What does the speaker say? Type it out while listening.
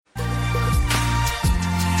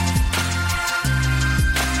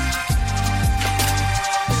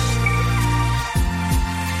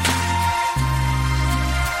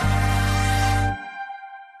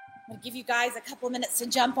guys a couple of minutes to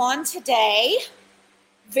jump on today.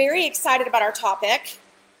 Very excited about our topic.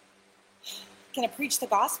 Going to preach the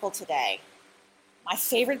gospel today. My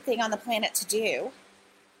favorite thing on the planet to do,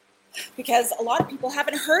 because a lot of people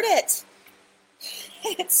haven't heard it.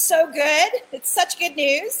 It's so good. It's such good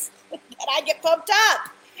news that I get pumped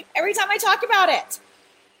up every time I talk about it.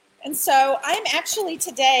 And so I'm actually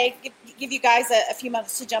today, give you guys a few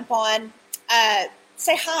moments to jump on.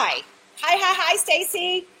 Say hi. Hi,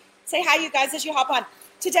 Stacy. Say hi, you guys, as you hop on.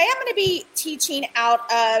 Today I'm going to be teaching out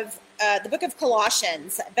of the book of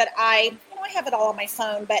Colossians, but I have it all on my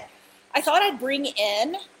phone, but I thought I'd bring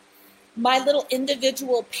in my little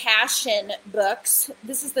individual passion books.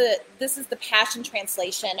 This is the Passion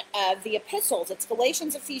translation of the epistles. It's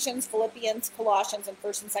Galatians, Ephesians, Philippians, Colossians, and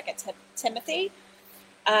 1st and 2nd Timothy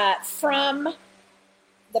from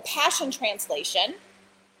the Passion translation.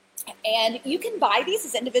 And you can buy these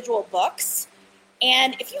as individual books.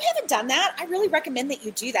 And if you haven't done that, I really recommend that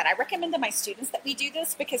you do that. I recommend to my students that we do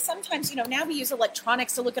this because sometimes, now we use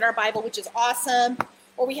electronics to look at our Bible, which is awesome.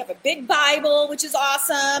 Or we have a big Bible, which is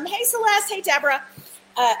awesome. Hey, Celeste. Hey, Deborah.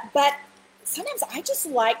 But sometimes I just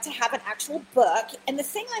like to have an actual book. And the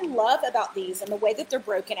thing I love about these and the way that they're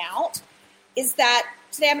broken out is that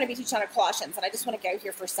today I'm going to be teaching on Colossians. And I just want to go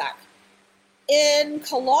here for a sec. In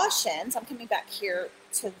Colossians, I'm coming back here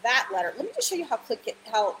to that letter. Let me just show you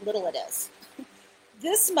how little it is.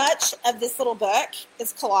 This much of this little book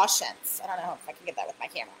is Colossians. I don't know if I can get that with my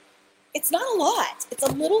camera. It's not a lot. It's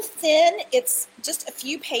a little thin. It's just a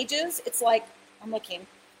few pages. It's like, I'm looking.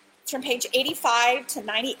 It's from page 85 to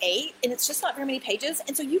 98, and it's just not very many pages.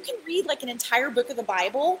 And so you can read like an entire book of the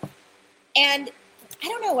Bible. And I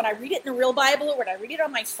don't know, when I read it in a real Bible or when I read it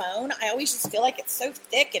on my phone, I always just feel like it's so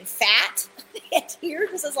thick and fat. And here,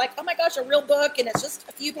 this is like, oh my gosh, a real book, and it's just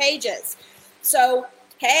a few pages. So,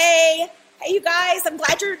 hey, you guys, I'm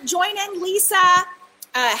glad you're joining. Lisa,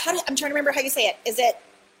 I'm trying to remember how you say it. Is it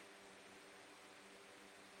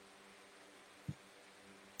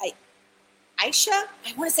Aisha?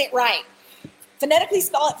 I want to say it right. Phonetically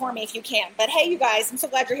spell it for me if you can. But hey, you guys, I'm so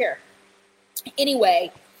glad you're here.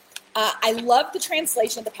 Anyway, I love the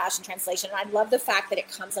translation of the Passion Translation, and I love the fact that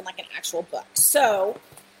it comes in like an actual book. So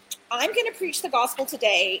I'm going to preach the gospel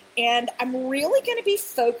today, and I'm really going to be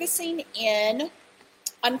focusing in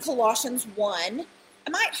on Colossians 1. I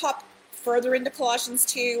might hop further into Colossians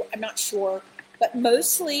 2. I'm not sure. But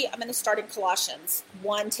mostly I'm going to start in Colossians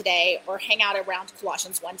 1 today, or hang out around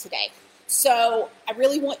Colossians 1 today. So I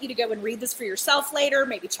really want you to go and read this for yourself later,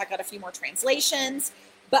 maybe check out a few more translations.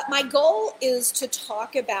 But my goal is to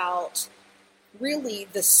talk about really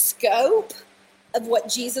the scope of what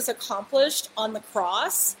Jesus accomplished on the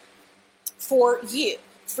cross for you,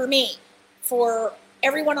 for me, for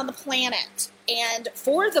everyone on the planet, and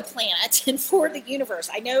for the planet and for the universe.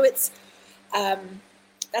 I know it's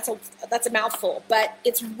that's a mouthful, but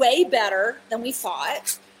it's way better than we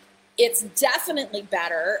thought. It's definitely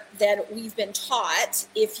better than we've been taught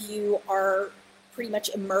if you are pretty much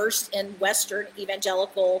immersed in Western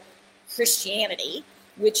evangelical Christianity,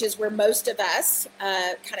 which is where most of us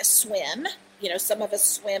kind of swim. Some of us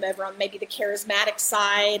swim over on maybe the charismatic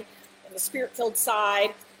side and the spirit-filled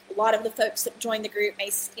side. A lot of the folks that join the group may,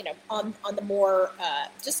 on the more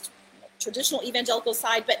just traditional evangelical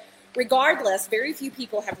side. But regardless, very few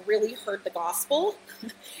people have really heard the gospel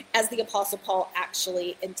as the Apostle Paul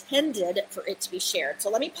actually intended for it to be shared. So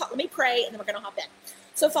let me pray, and then we're going to hop in.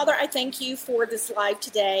 So, Father, I thank you for this live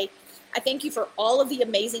today. I thank you for all of the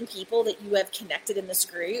amazing people that you have connected in this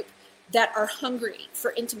group that are hungry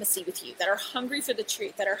for intimacy with you, that are hungry for the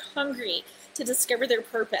truth, that are hungry to discover their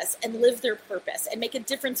purpose and live their purpose and make a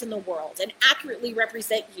difference in the world and accurately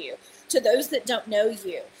represent you to those that don't know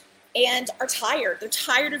you and are tired. They're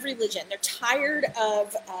tired of religion. They're tired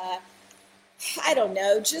of,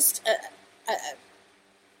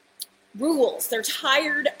 rules. They're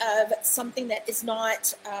tired of something that is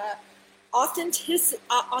not authentically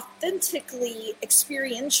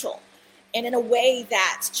experiential and in a way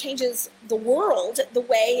that changes the world, the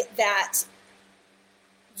way that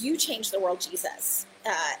you changed the world, Jesus.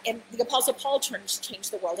 And the Apostle Paul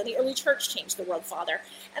changed the world, and the early church changed the world, Father.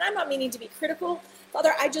 And I'm not meaning to be critical,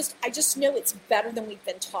 Father. I just know it's better than we've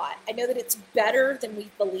been taught. I know that it's better than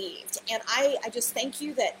we've believed. And I just thank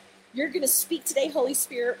you that you're going to speak today, Holy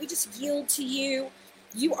Spirit. We just yield to you.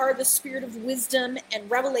 You are the Spirit of wisdom and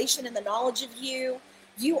revelation and the knowledge of you.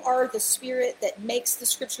 You are the Spirit that makes the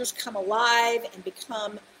scriptures come alive and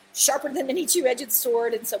become sharper than any two-edged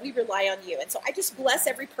sword. And so we rely on you. And so I just bless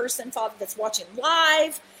every person, Father, that's watching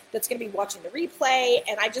live, that's going to be watching the replay.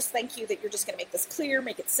 And I just thank you that you're just going to make this clear,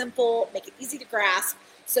 make it simple, make it easy to grasp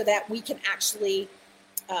so that we can actually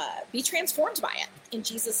be transformed by it in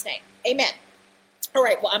Jesus' name. Amen. All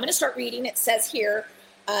right, well, I'm going to start reading. It says here,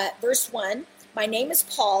 verse 1, my name is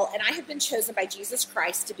Paul, and I have been chosen by Jesus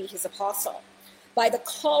Christ to be his apostle, by the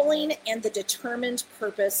calling and the determined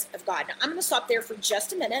purpose of God. Now, I'm going to stop there for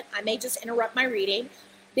just a minute. I may just interrupt my reading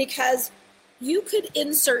because you could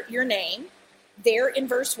insert your name there in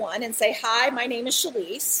verse 1 and say, hi, my name is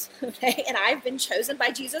Shalise, okay, and I've been chosen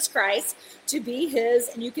by Jesus Christ to be his,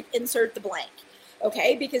 and you could insert the blank,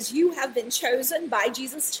 okay, because you have been chosen by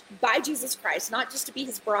Jesus Christ, not just to be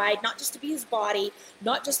his bride, not just to be his body,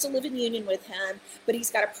 not just to live in union with him, but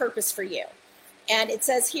he's got a purpose for you. And it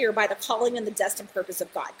says here, by the calling and the destined purpose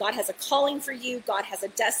of God. God has a calling for you. God has a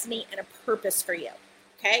destiny and a purpose for you.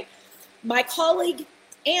 Okay? My colleague,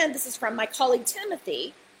 and this is from my colleague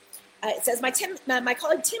Timothy, it says, my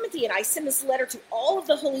colleague Timothy and I send this letter to all of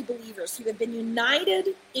the holy believers who have been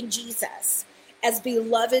united in Jesus as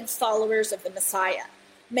beloved followers of the Messiah.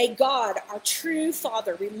 May God, our true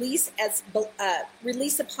Father, release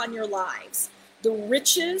upon your lives the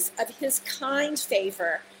riches of his kind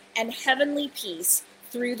favor and heavenly peace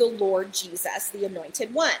through the Lord Jesus, the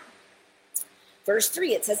Anointed One. Verse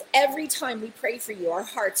 3, it says, every time we pray for you, our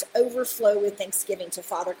hearts overflow with thanksgiving to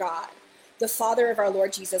Father God, the Father of our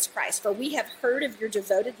Lord Jesus Christ. For we have heard of your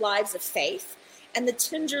devoted lives of faith and the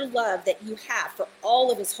tender love that you have for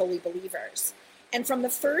all of his holy believers. And from the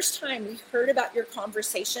first time we heard about your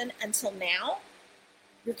conversion until now,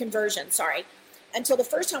 until the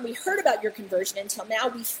first time we heard about your conversion until now,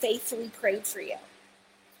 we faithfully prayed for you,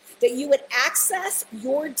 that you would access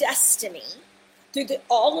your destiny through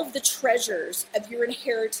all of the treasures of your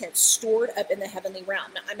inheritance stored up in the heavenly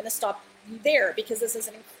realm. Now, I'm going to stop you there because this is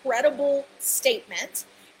an incredible statement,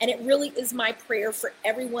 and it really is my prayer for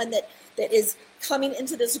everyone that is coming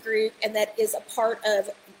into this group and that is a part of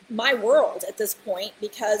my world at this point,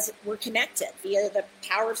 because we're connected via the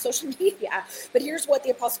power of social media. But here's what the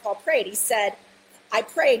Apostle Paul prayed. He said, I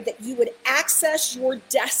prayed that you would access your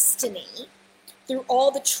destiny through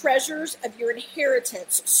all the treasures of your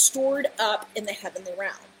inheritance stored up in the heavenly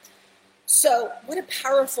realm. So what a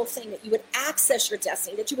powerful thing that you would access your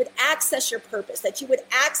destiny, that you would access your purpose, that you would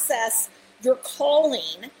access your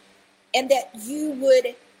calling, and that you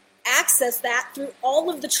would access that through all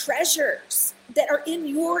of the treasures that are in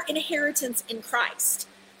your inheritance in Christ,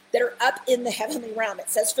 that are up in the heavenly realm. It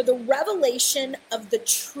says, for the revelation of the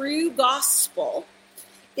true gospel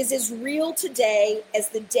is as real today as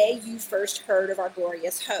the day you first heard of our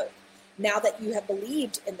glorious hope, now that you have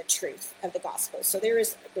believed in the truth of the gospel. So there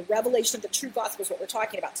is the revelation of the true gospel is what we're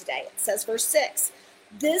talking about today. It says, verse 6,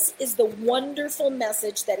 this is the wonderful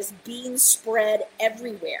message that is being spread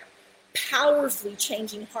everywhere, powerfully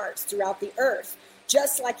changing hearts throughout the earth,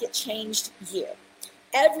 just like it changed you.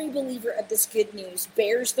 Every believer of this good news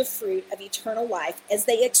bears the fruit of eternal life as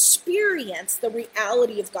they experience the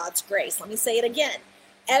reality of God's grace. Let me say it again.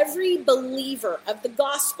 Every believer of the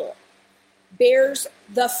gospel bears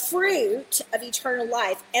the fruit of eternal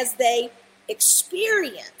life as they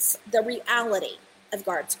experience the reality of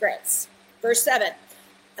God's grace. Verse 7,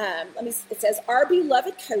 it says, our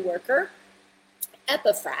beloved co-worker,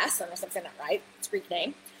 Epaphras, I don't know if I'm saying that right, it's a Greek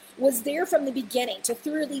name, was there from the beginning to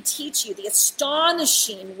thoroughly teach you the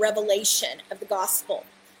astonishing revelation of the gospel.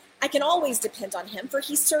 I can always depend on him, for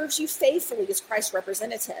he serves you faithfully as Christ's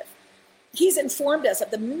representative. He's informed us of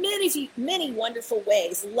the many, many wonderful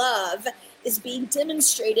ways love is being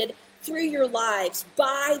demonstrated through your lives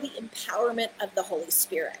by the empowerment of the Holy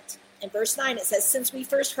Spirit. In verse 9, it says, since we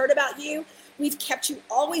first heard about you, we've kept you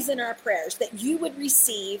always in our prayers, that you would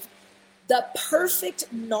receive the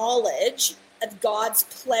perfect knowledge of God's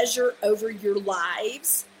pleasure over your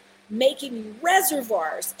lives, making you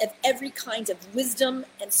reservoirs of every kind of wisdom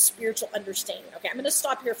and spiritual understanding. Okay, I'm going to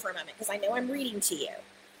stop here for a moment because I know I'm reading to you.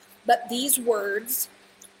 But these words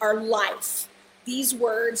are life. These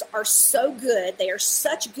words are so good. They are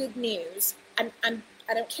such good news. I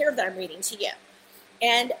don't care that I'm reading to you.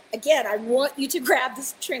 And again, I want you to grab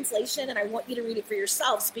this translation and I want you to read it for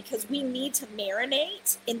yourselves, because we need to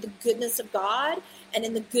marinate in the goodness of God and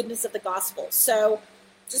in the goodness of the gospel. So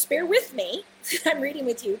just bear with me. I'm reading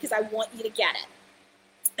with you because I want you to get it.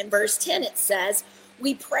 In verse 10, it says,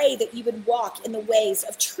 we pray that you would walk in the ways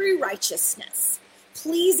of true righteousness,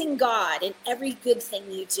 pleasing God in every good thing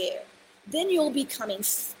you do. Then you'll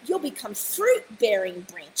become fruit-bearing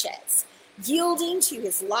branches, yielding to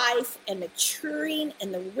his life and maturing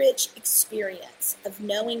in the rich experience of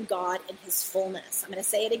knowing God in his fullness. I'm going to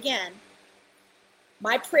say it again.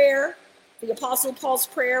 My prayer, the Apostle Paul's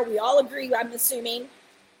prayer, we all agree, I'm assuming,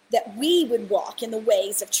 that we would walk in the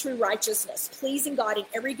ways of true righteousness, pleasing God in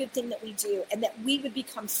every good thing that we do, and that we would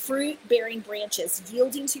become fruit-bearing branches,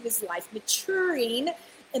 yielding to his life, maturing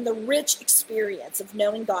in the rich experience of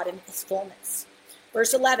knowing God in his fullness.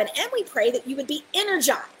 Verse 11, and we pray that you would be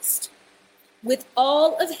energized with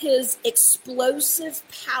all of his explosive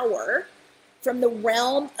power from the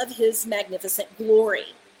realm of his magnificent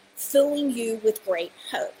glory, filling you with great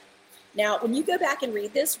hope. Now, when you go back and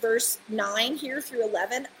read this, verse 9 here through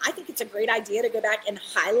 11, I think it's a great idea to go back and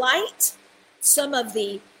highlight some of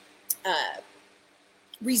the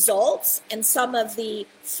results and some of the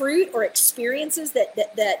fruit or experiences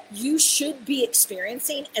that you should be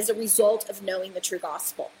experiencing as a result of knowing the true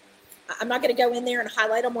gospel. I'm not going to go in there and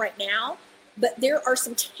highlight them right now, but there are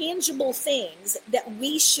some tangible things that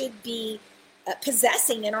we should be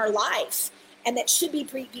possessing in our life, and that should be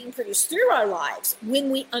being produced through our lives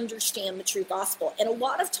when we understand the true gospel. And a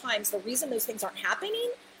lot of times, the reason those things aren't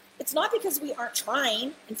happening, it's not because we aren't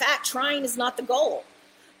trying. In fact, trying is not the goal.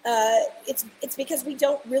 It's because we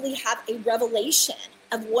don't really have a revelation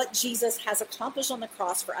of what Jesus has accomplished on the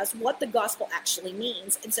cross for us, what the gospel actually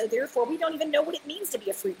means. And so therefore, we don't even know what it means to be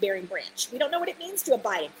a fruit-bearing branch. We don't know what it means to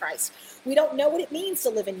abide in Christ. We don't know what it means to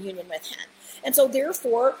live in union with him. And so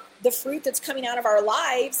therefore, the fruit that's coming out of our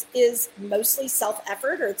lives is mostly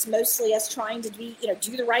self-effort, or it's mostly us trying to be,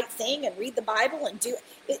 do the right thing and read the Bible and do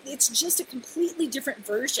it. It's just a completely different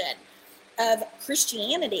version of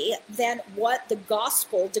Christianity than what the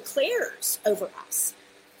gospel declares over us.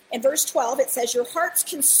 In verse 12, it says, your hearts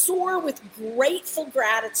can soar with joyful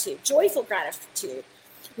gratitude,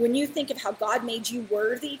 when you think of how God made you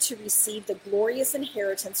worthy to receive the glorious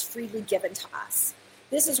inheritance freely given to us.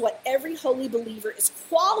 This is what every holy believer is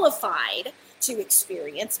qualified to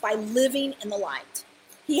experience by living in the light.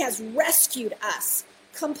 He has rescued us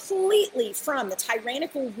completely from the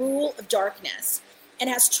tyrannical rule of darkness and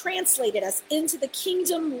has translated us into the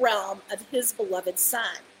kingdom realm of his beloved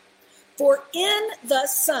Son. For in the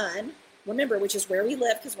Son, remember, which is where we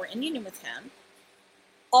live because we're in union with him,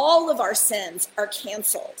 all of our sins are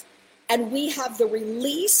canceled, and we have the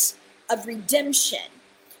release of redemption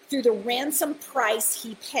through the ransom price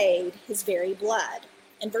he paid, his very blood.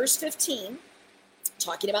 In verse 15,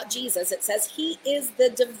 talking about Jesus, it says, he is the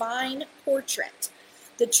divine portrait,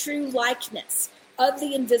 the true likeness of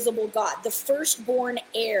the invisible God, the firstborn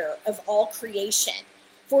heir of all creation.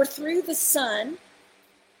 For through the Son,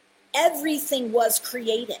 everything was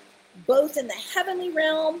created, both in the heavenly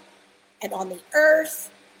realm and on the earth,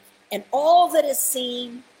 and all that is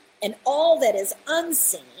seen and all that is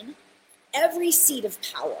unseen, every seat of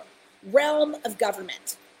power, realm of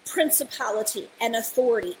government, principality, and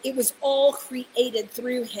authority. It was all created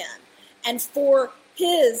through him and for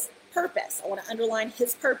his purpose. I want to underline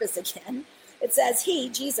his purpose again. It says he,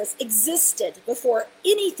 Jesus, existed before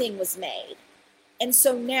anything was made. And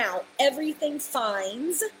so now everything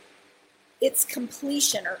finds its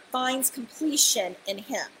completion, or finds completion in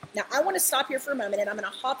him. Now, I want to stop here for a moment, and I'm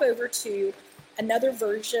going to hop over to another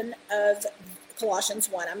version of Colossians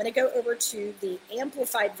 1. I'm going to go over to the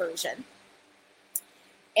Amplified version,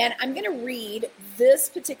 and I'm going to read this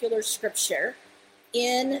particular scripture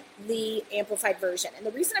in the Amplified version. And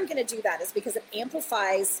the reason I'm going to do that is because it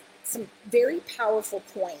amplifies some very powerful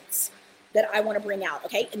points that I want to bring out,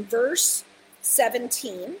 okay? In verse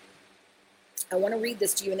 17, I want to read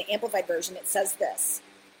this to you in the Amplified version. It says this.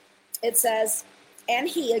 It says, and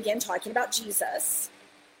he, again talking about Jesus,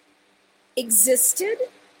 existed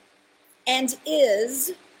and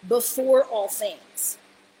is before all things.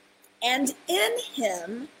 And in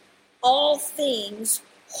him, all things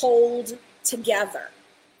hold together.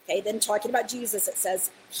 Okay, then talking about Jesus, it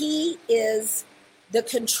says, he is the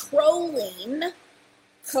controlling,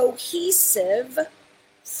 cohesive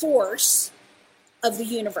force of the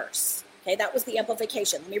universe. Okay, that was the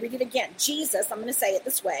amplification. Let me read it again. Jesus, I'm going to say it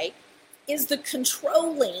this way, is the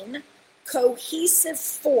controlling, cohesive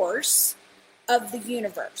force of the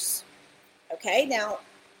universe. Okay, now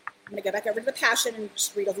I'm going to go back over to the Passion and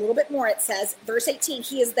just read a little bit more. It says, verse 18,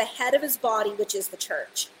 he is the head of his body, which is the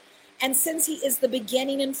church. And since he is the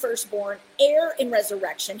beginning and firstborn, heir in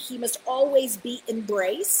resurrection, he must always be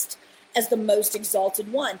embraced as the most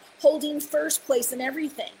exalted one, holding first place in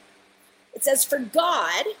everything. It says, for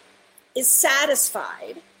God is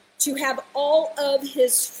satisfied to have all of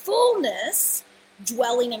his fullness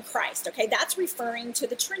dwelling in Christ. Okay, that's referring to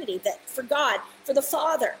the Trinity, that for God, for the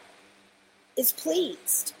Father, is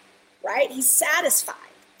pleased, right? He's satisfied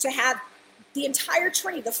to have the entire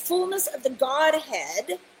Trinity, the fullness of the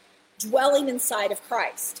Godhead dwelling inside of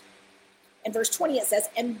Christ. In verse 20 it says,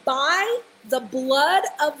 and by the blood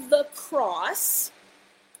of the cross,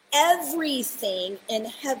 everything in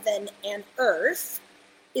heaven and earth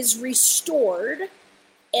is restored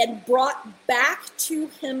and brought back to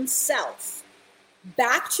himself,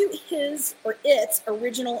 back to his or its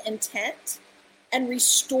original intent, and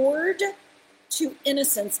restored to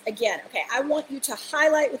innocence again. Okay, I want you to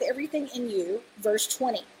highlight with everything in you verse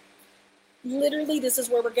 20. Literally, this is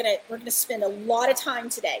where we're gonna spend a lot of time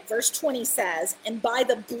today. Verse 20 says, "And by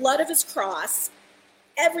the blood of his cross,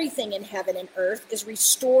 everything in heaven and earth is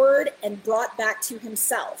restored and brought back to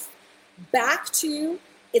himself, back to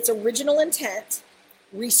its original intent,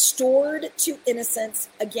 restored to innocence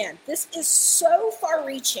again." This is so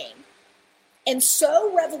far-reaching and so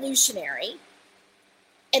revolutionary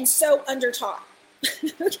and so undertaught.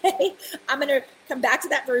 Okay, I'm going to come back to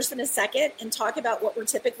that verse in a second and talk about what we're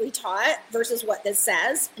typically taught versus what this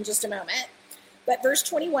says in just a moment. But verse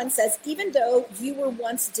 21 says, "Even though you were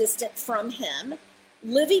once distant from him,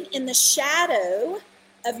 living in the shadow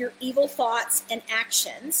of your evil thoughts and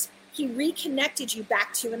actions, he reconnected you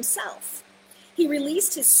back to himself. He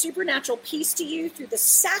released his supernatural peace to you through the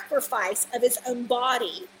sacrifice of his own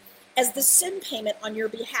body as the sin payment on your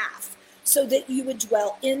behalf, so that you would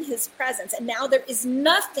dwell in his presence. And now there is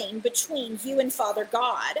nothing between you and Father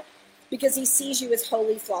God, because he sees you as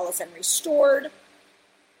holy, flawless, and restored."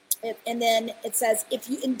 And then it says, "If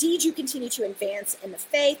you indeed you continue to advance in the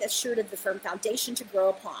faith, assured of the firm foundation to grow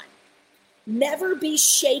upon. Never be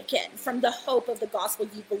shaken from the hope of the gospel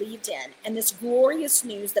you believed in and this glorious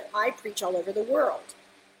news that I preach all over the world."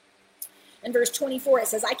 In verse 24, it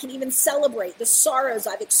says, "I can even celebrate the sorrows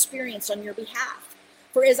I've experienced on your behalf.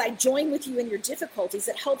 For as I join with you in your difficulties,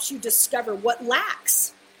 it helps you discover what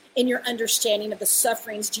lacks in your understanding of the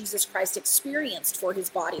sufferings Jesus Christ experienced for his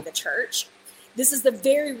body, the church. This is the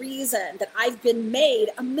very reason that I've been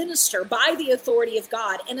made a minister by the authority of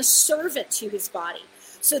God and a servant to his body,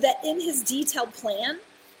 so that in his detailed plan,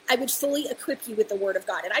 I would fully equip you with the word of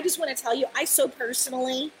God." And I just want to tell you, I so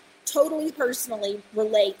totally personally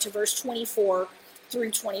relate to verse 24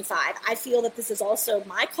 through 25. I feel that this is also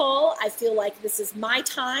my call. I feel like this is my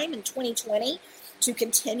time in 2020 to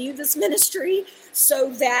continue this ministry so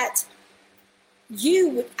that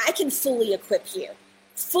I can fully equip you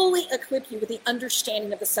with the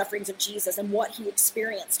understanding of the sufferings of Jesus and what he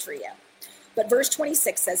experienced for you. But verse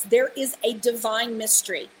 26 says, "There is a divine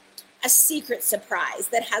mystery, a secret surprise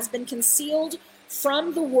that has been concealed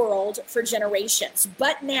from the world for generations.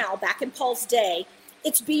 But now, back in Paul's day,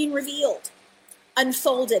 it's being revealed,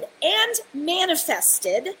 unfolded, and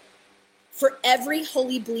manifested for every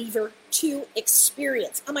holy believer to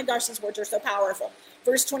experience." Oh my gosh, these words are so powerful.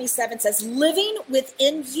 Verse 27 says, "Living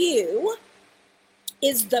within you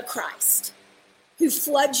is the Christ, who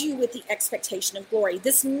floods you with the expectation of glory."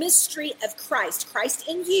 This mystery of Christ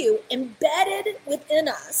in you, embedded within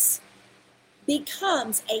us,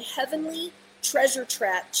 becomes a heavenly treasure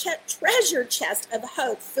chest of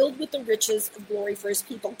hope filled with the riches of glory for his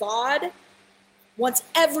people. God wants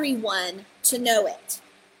everyone to know it.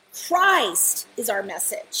 Christ is our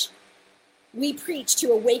message. We preach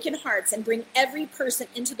to awaken hearts and bring every person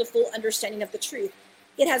into the full understanding of the truth.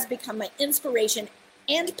 It has become my inspiration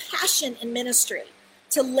and passion in ministry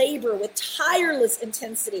to labor with tireless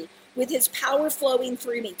intensity with his power flowing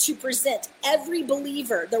through me to present every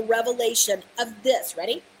believer the revelation of this,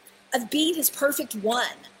 ready? Of being his perfect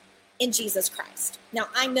one in Jesus Christ. Now,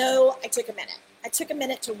 I know I took a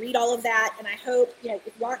minute to read all of that, and I hope,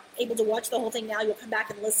 if you aren't able to watch the whole thing now, you'll come back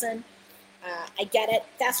and listen. I get it.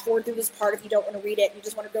 Fast forward through this part if you don't want to read it. You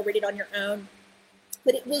just want to go read it on your own.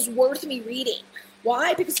 But it was worth me reading.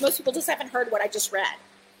 Why? Because most people just haven't heard what I just read.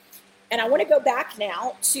 And I want to go back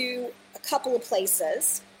now to a couple of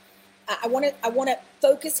places. I want to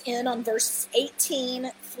focus in on verses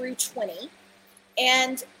 18 through 20.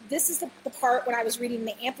 And this is the part when I was reading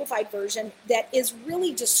the Amplified Version that is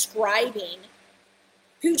really describing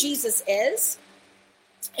who Jesus is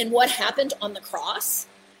and what happened on the cross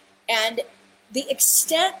and the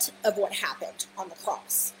extent of what happened on the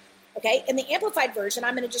cross. Okay, in the Amplified Version,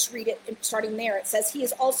 I'm going to just read it starting there. It says, he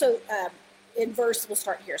is also, in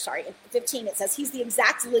 15, it says, he's the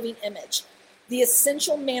exact living image, the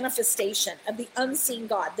essential manifestation of the unseen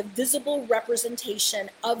God, the visible representation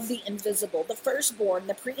of the invisible, the firstborn,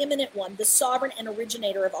 the preeminent one, the sovereign and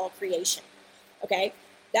originator of all creation. Okay,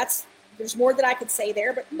 there's more that I could say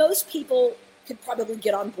there, but most people could probably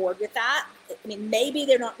get on board with that. I mean, maybe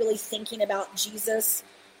they're not really thinking about Jesus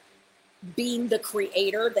being the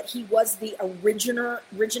creator, that he was the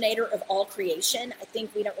originator of all creation. I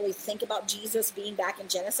think we don't really think about Jesus being back in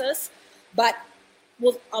Genesis, but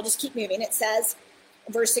I'll just keep moving. It says,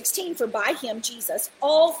 verse 16, for by him, Jesus,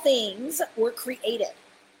 all things were created.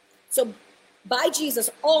 So By Jesus,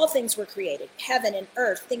 all things were created, heaven and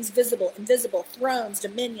earth, things visible, invisible, thrones,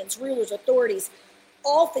 dominions, rulers, authorities.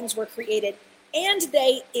 All things were created, and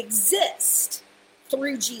they exist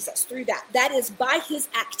through Jesus, through that. That is by his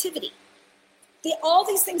activity. All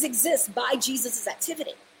these things exist by Jesus'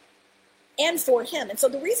 activity and for him. And so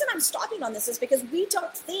the reason I'm stopping on this is because we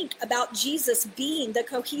don't think about Jesus being the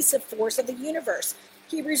cohesive force of the universe.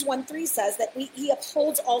 Hebrews 1:3 says that he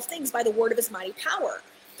upholds all things by the word of his mighty power.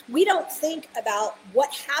 We don't think about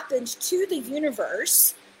what happened to the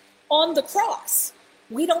universe on the cross.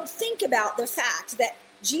 We don't think about the fact that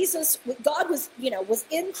God was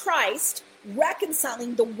in Christ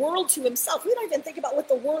reconciling the world to himself. We don't even think about what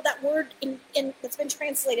that word in that's been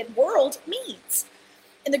translated world means.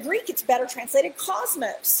 In the Greek, it's better translated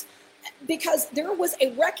cosmos, because there was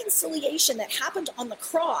a reconciliation that happened on the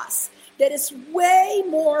cross that is way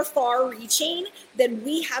more far-reaching than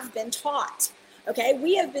we have been taught. Okay,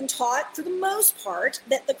 we have been taught for the most part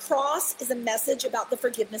that the cross is a message about the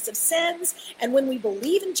forgiveness of sins, and when we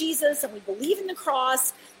believe in Jesus and we believe in the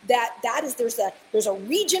cross, there's a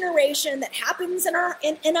regeneration that happens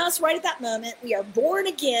in us right at that moment. We are born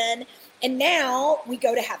again, and now we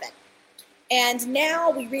go to heaven. And now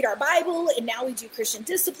we read our Bible, and now we do Christian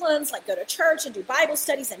disciplines like go to church and do Bible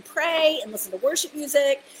studies and pray and listen to worship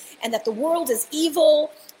music, and that the world is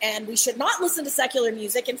evil and we should not listen to secular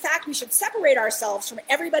music. In fact, we should separate ourselves from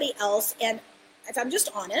everybody else. And if I'm just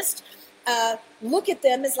honest, look at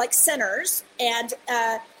them as like sinners. And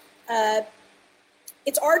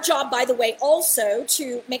it's our job, by the way, also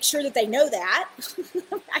to make sure that they know that.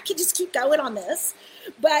 I could just keep going on this.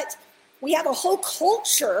 But we have a whole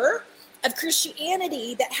culture of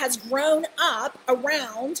Christianity that has grown up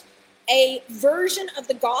around a version of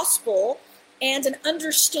the gospel and an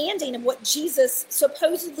understanding of what Jesus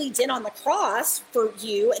supposedly did on the cross for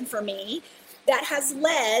you and for me, that has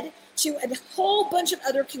led to a whole bunch of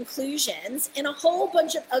other conclusions and a whole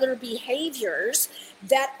bunch of other behaviors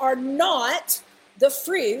that are not the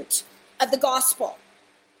fruit of the gospel.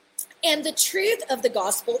 And the truth of the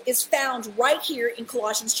gospel is found right here in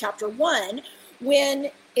Colossians chapter 1,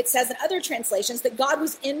 when it says in other translations that God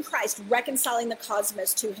was in Christ reconciling the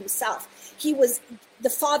cosmos to himself. He was the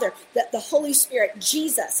Father, the Holy Spirit,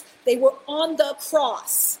 Jesus. They were on the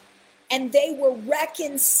cross, and they were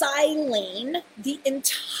reconciling the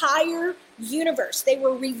entire universe. They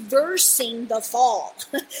were reversing the fall.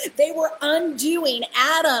 They were undoing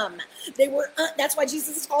Adam. That's why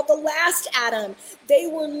Jesus is called the last Adam. They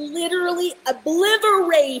were literally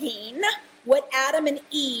obliterating what Adam and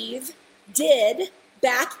Eve did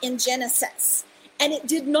back in Genesis. And it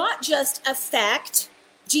did not just affect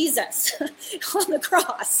Jesus on the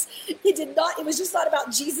cross. It was just not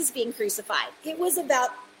about Jesus being crucified. It was about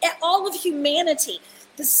all of humanity,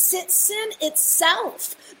 the sin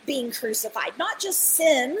itself being crucified, not just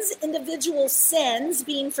sins, individual sins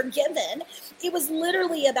being forgiven. It was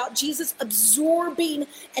literally about Jesus absorbing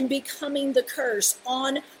and becoming the curse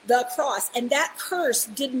on the cross. And that curse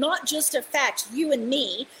did not just affect you and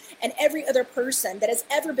me and every other person that has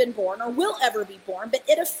ever been born or will ever be born, but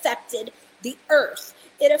it affected the earth.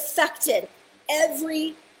 It affected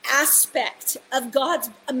every aspect of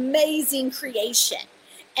God's amazing creation.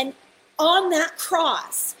 And on that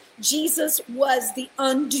cross, Jesus was the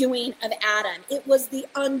undoing of Adam. It was the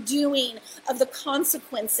undoing of the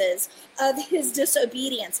consequences of his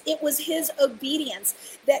disobedience. It was his obedience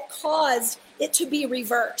that caused it to be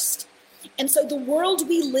reversed. And so the world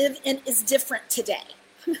we live in is different today.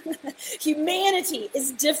 Humanity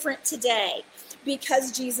is different today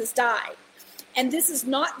because Jesus died. And this is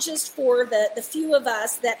not just for the few of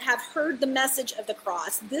us that have heard the message of the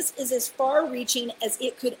cross. This is as far-reaching as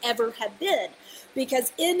it could ever have been,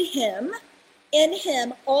 because in him,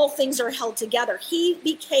 all things are held together. He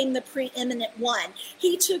became the preeminent one.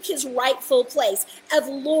 He took his rightful place of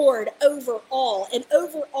Lord over all. And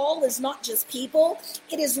over all is not just people.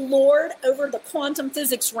 It is Lord over the quantum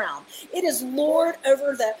physics realm. It is Lord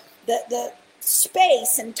over the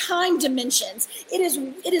space and time dimensions. It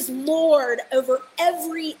is Lord over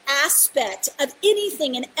every aspect of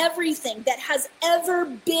anything and everything that has ever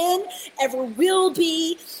been, ever will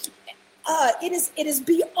be. It is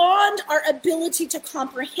beyond our ability to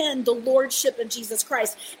comprehend the lordship of Jesus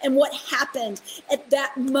Christ and what happened at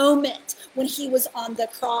that moment when he was on the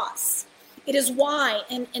cross. It is why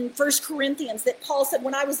in 1 Corinthians that Paul said,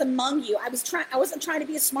 when I was among you, I wasn't trying to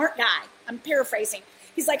be a smart guy. I'm paraphrasing.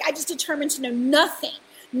 He's like, I just determined to know nothing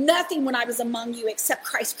nothing when I was among you except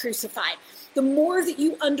Christ crucified. The more that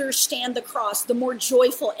you understand the cross, the more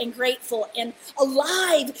joyful and grateful and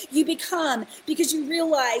alive you become, because you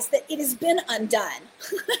realize that it has been undone,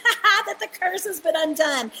 that the curse has been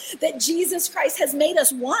undone, that Jesus Christ has made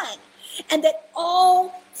us one, and that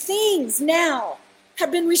all things now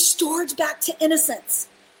have been restored back to innocence.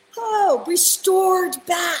 Oh, restored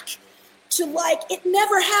back to like it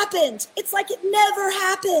never happened. It's like it never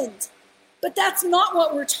happened. But that's not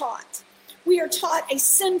what we're taught. We are taught a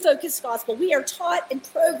sin-focused gospel. We are taught and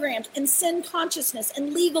programmed in sin consciousness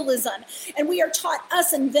and legalism. And we are taught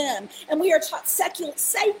us and them. And we are taught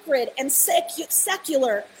sacred and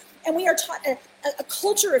secular. And we are taught a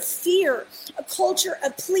culture of fear, a culture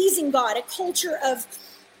of pleasing God, a culture of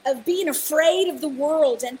being afraid of the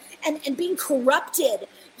world and being corrupted,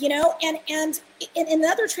 you know. And in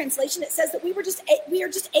another translation, it says that we are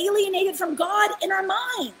just alienated from God in our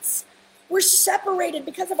minds. We're separated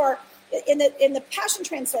because of our, in the Passion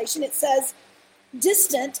Translation, it says,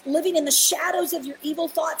 distant, living in the shadows of your evil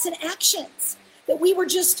thoughts and actions. That we were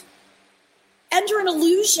just under an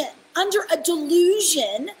illusion, under a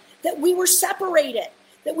delusion that we were separated,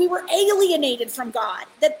 that we were alienated from God,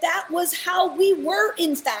 that was how we were,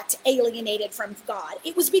 in fact, alienated from God.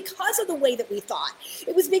 It was because of the way that we thought.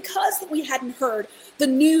 It was because that we hadn't heard the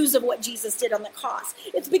news of what Jesus did on the cross.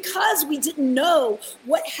 It's because we didn't know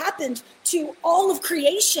what happened to all of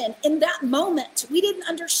creation in that moment. We didn't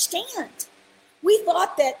understand. We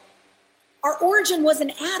thought that our origin was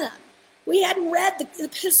in Adam. We hadn't read the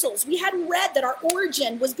epistles. We hadn't read that our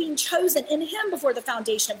origin was being chosen in him before the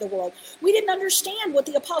foundation of the world. We didn't understand what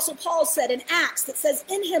the Apostle Paul said in Acts that says,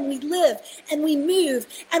 in him we live and we move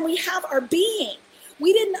and we have our being.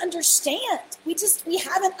 We didn't understand. We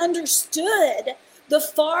haven't understood the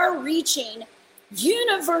far-reaching,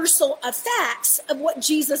 universal effects of what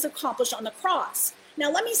Jesus accomplished on the cross.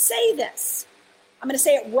 Now, let me say this. I'm going to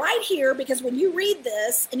say it right here, because when you read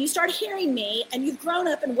this and you start hearing me and you've grown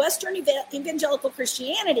up in Western evangelical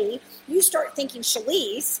Christianity, you start thinking,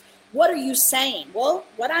 Shalise, what are you saying? Well,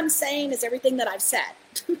 what I'm saying is everything that I've said.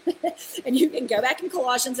 And you can go back in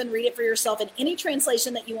Colossians and read it for yourself in any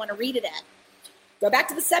translation that you want to read it in. Go back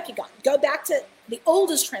to the Septuagint. Go back to the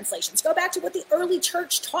oldest translations. Go back to what the early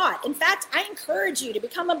church taught. In fact, I encourage you to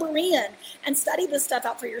become a Berean and study this stuff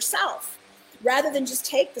out for yourself, rather than just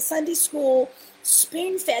take the Sunday school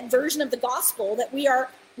spoon-fed version of the gospel that we are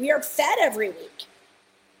fed every week.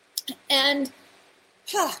 And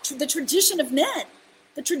the tradition of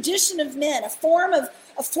men, a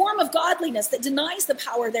form of godliness that denies the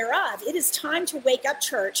power thereof. It is time to wake up,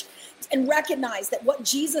 church, and recognize that what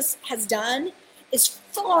Jesus has done is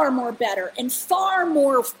far more better and far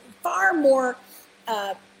more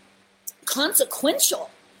consequential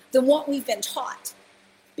than what we've been taught.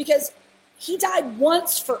 Because he died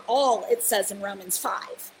once for all, it says in Romans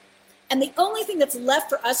 5. And the only thing that's left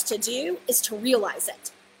for us to do is to realize it,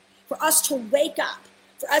 for us to wake up,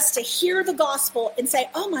 for us to hear the gospel and say,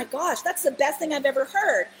 oh my gosh, that's the best thing I've ever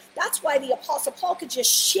heard. That's why the Apostle Paul could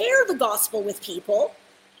just share the gospel with people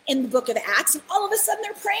in the book of Acts, and all of a sudden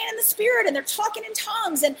they're praying in the Spirit and they're talking in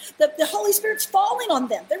tongues and the Holy Spirit's falling on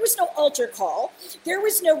them. There was no altar call. There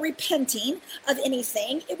was no repenting of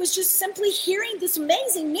anything. It was just simply hearing this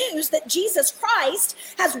amazing news that Jesus Christ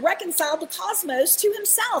has reconciled the cosmos to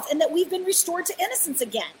himself and that we've been restored to innocence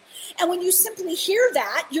again. And when you simply hear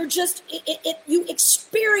that, you're just, you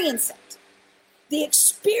experience it. The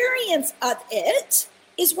experience of it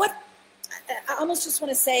is what, I almost just want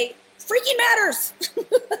to say, freaking matters.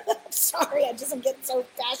 Sorry, I'm getting so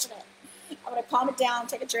passionate. I'm going to calm it down,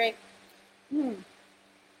 take a drink.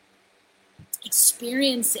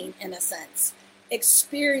 Experiencing innocence,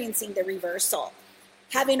 experiencing the reversal,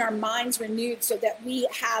 having our minds renewed so that we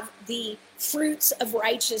have the fruits of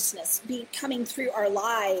righteousness coming through our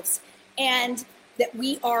lives, and that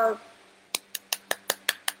we are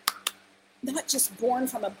not just born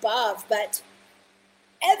from above, but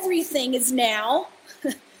everything is now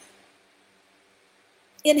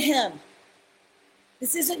in him.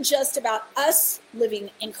 This isn't just about us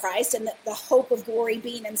living in Christ and the hope of glory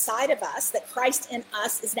being inside of us, that Christ in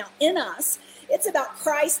us is now in us. It's about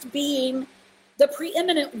Christ being the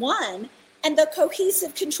preeminent one and the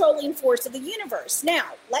cohesive controlling force of the universe. Now,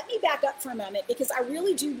 let me back up for a moment, because I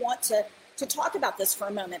really do want to talk about this for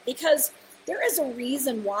a moment, because there is a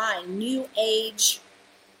reason why New Age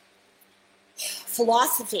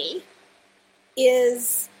philosophy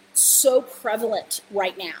is so prevalent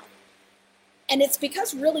right now. And it's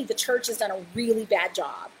because really the church has done a really bad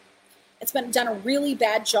job. It's done a really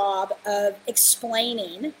bad job of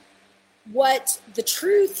explaining what the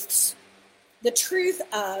truth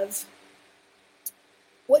of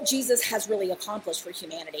what Jesus has really accomplished for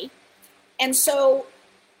humanity. And so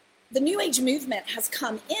the New Age movement has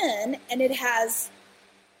come in and it has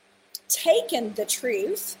taken the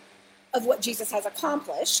truth of what Jesus has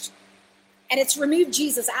accomplished and it's removed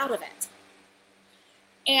Jesus out of it.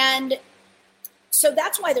 And so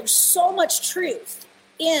that's why there's so much truth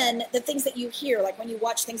in the things that you hear, like when you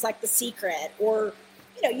watch things like The Secret, or,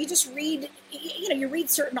 you just read, you read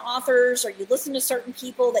certain authors or you listen to certain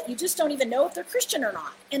people that you just don't even know if they're Christian or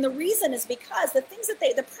not. And the reason is because the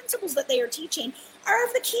principles that they are teaching are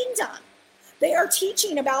of the kingdom. They are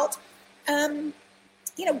teaching about,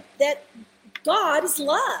 that God is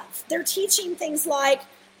love. They're teaching things like,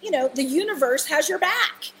 the universe has your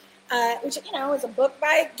back. Which, is a book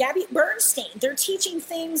by Gabby Bernstein. They're teaching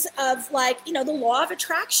things of the law of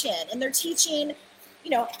attraction, and they're teaching,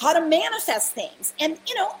 how to manifest things. And,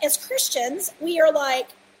 as Christians,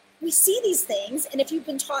 we see these things. And if you've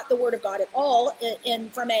been taught the word of God at all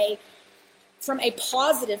from a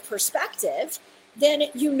positive perspective, then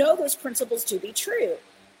those principles to be true.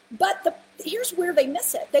 But here's where they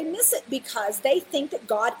miss it. They miss it because they think that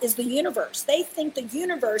God is the universe. They think the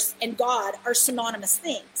universe and God are synonymous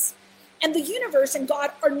things. And the universe and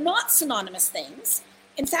God are not synonymous things.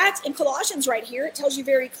 In fact, in Colossians right here, it tells you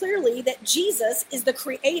very clearly that Jesus is the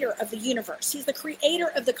creator of the universe. He's the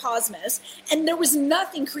creator of the cosmos. And there was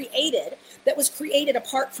nothing created that was created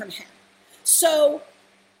apart from him. So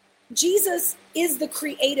Jesus is the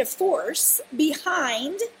creative force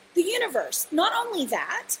behind the universe. Not only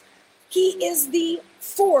that, he is the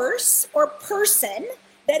force or person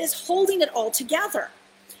that is holding it all together.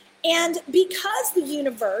 And because the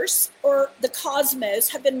universe or the cosmos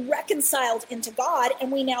have been reconciled into God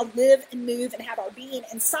and we now live and move and have our being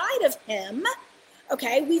inside of him,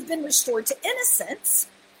 okay, we've been restored to innocence.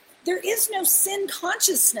 There is no sin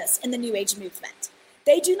consciousness in the New Age movement.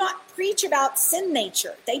 They do not preach about sin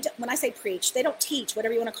nature. When I say preach, they don't teach,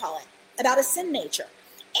 whatever you want to call it, about a sin nature.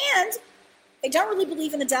 And they don't really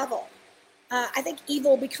believe in the devil. I think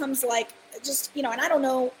evil becomes and I don't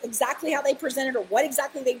know exactly how they present it or what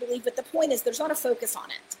exactly they believe, but the point is there's not a focus on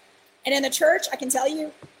it. And in the church, I can tell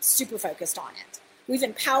you, super focused on it. We've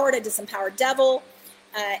empowered a disempowered devil,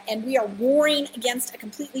 and we are warring against a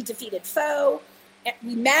completely defeated foe.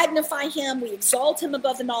 We magnify him, we exalt him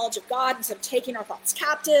above the knowledge of God instead of taking our thoughts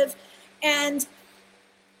captive. And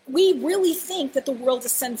we really think that the world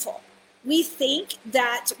is sinful. We think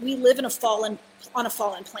that we live on a fallen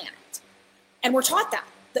planet. And we're taught that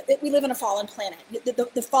we live on a fallen planet.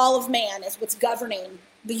 The fall of man is what's governing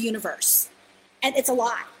the universe. And it's a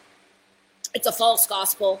lie. It's a false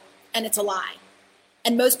gospel, and it's a lie.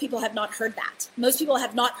 And most people have not heard that. Most people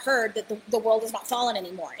have not heard that the world is not fallen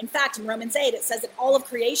anymore. In fact, in Romans 8, it says that all of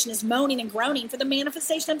creation is moaning and groaning for the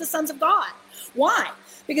manifestation of the sons of God. Why?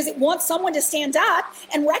 Because it wants someone to stand up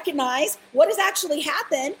and recognize what has actually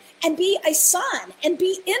happened and be a son and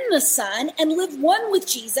be in the Son and live one with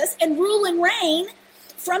Jesus and rule and reign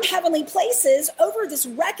from heavenly places over this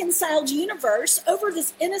reconciled universe, over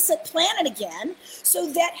this innocent planet again, so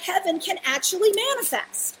that heaven can actually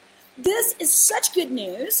manifest. This is such good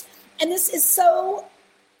news, and this is so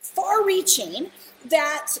far-reaching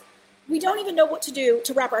that we don't even know what to do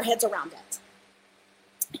to wrap our heads around it.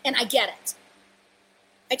 And I get it.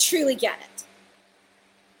 I truly get it.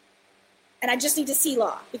 And I just need to see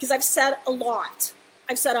law, because I've said a lot.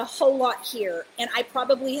 I've said a whole lot here, and I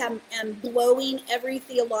probably am blowing every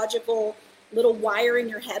theological little wire in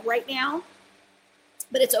your head right now,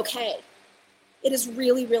 but it's okay. It is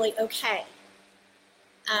really, really okay.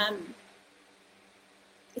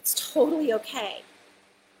 It's totally okay.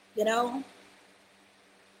 You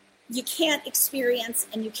can't experience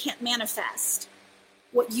and you can't manifest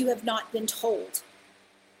what you have not been told.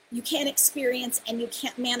 You can't experience and you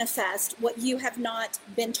can't manifest what you have not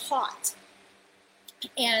been taught.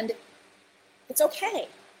 And it's okay.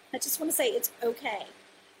 I just want to say it's okay.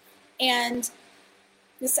 And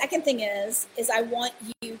the second thing is I want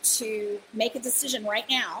you to make a decision right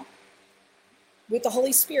now with the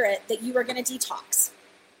Holy Spirit that you are going to detox.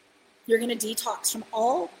 You're going to detox from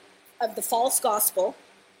all of the false gospel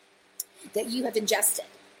that you have ingested.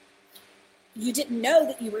 You didn't know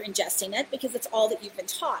that you were ingesting it because it's all that you've been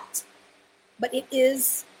taught. But it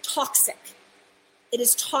is toxic. It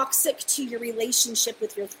is toxic to your relationship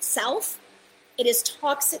with yourself. It is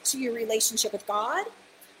toxic to your relationship with God.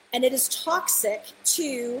 And it is toxic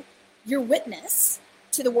to your witness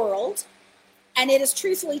to the world. And it is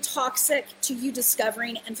truthfully toxic to you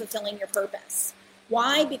discovering and fulfilling your purpose.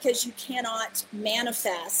 Why? Because you cannot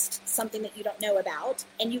manifest something that you don't know about,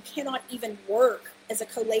 and you cannot even work as a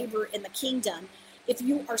co-laborer in the kingdom if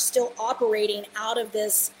you are still operating out of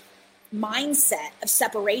this mindset of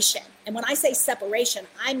separation. And when I say separation,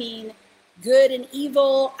 I mean good and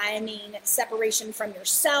evil. I mean separation from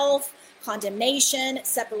yourself, condemnation,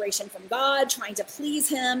 separation from God, trying to please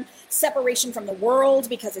him, separation from the world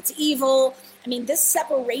because it's evil. I mean, this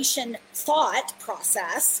separation thought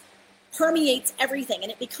process permeates everything,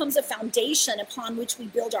 and it becomes a foundation upon which we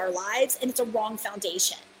build our lives, and it's a wrong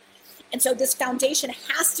foundation. And so this foundation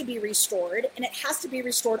has to be restored, and it has to be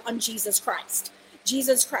restored on Jesus Christ.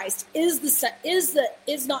 Jesus Christ he's the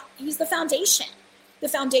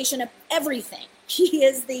foundation of everything. He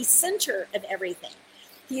is the center of everything.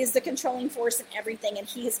 He is the controlling force in everything, and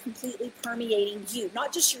he is completely permeating you,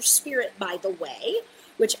 not just your spirit, by the way,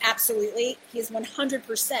 which absolutely he is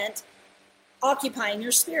 100% occupying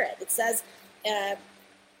your spirit. It says in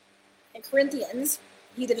Corinthians,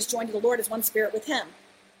 he that is joined to the Lord is one spirit with him.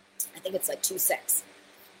 I think it's like 2:6.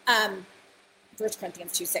 1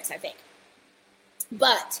 Corinthians 2:6, I think.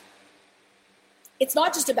 But it's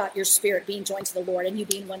not just about your spirit being joined to the Lord and you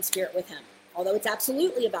being one spirit with him, although it's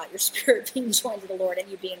absolutely about your spirit being joined to the Lord and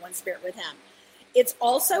you being one spirit with him. It's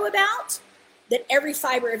also about that every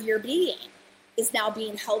fiber of your being is now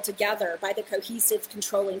being held together by the cohesive,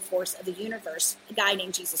 controlling force of the universe, a guy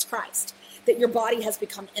named Jesus Christ, that your body has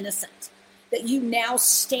become innocent, that you now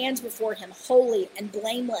stand before him holy and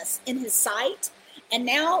blameless in his sight. And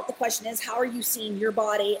now the question is, how are you seeing your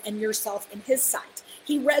body and yourself in his sight?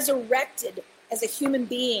 He resurrected as a human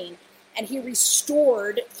being, and he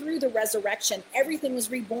restored through the resurrection. Everything was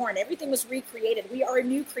reborn. Everything was recreated. We are a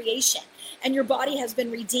new creation, and your body has been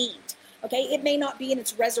redeemed. Okay, it may not be in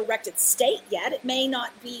its resurrected state yet. It may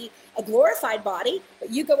not be a glorified body,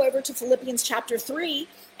 but you go over to Philippians chapter 3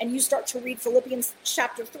 and you start to read Philippians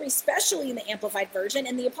chapter 3, especially in the Amplified Version.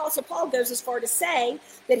 And the Apostle Paul goes as far to say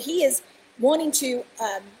that he is wanting to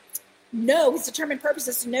know, his determined purpose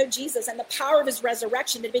is to know Jesus and the power of his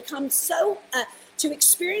resurrection, to become so, to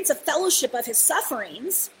experience a fellowship of his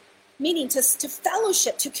sufferings, meaning to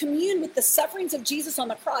fellowship, to commune with the sufferings of Jesus on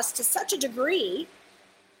the cross to such a degree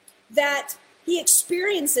that he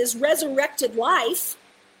experiences resurrected life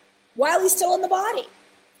while he's still in the body,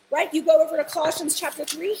 right? You go over to Colossians chapter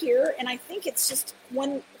 3 here, and I think it's just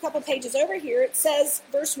a couple pages over here. It says,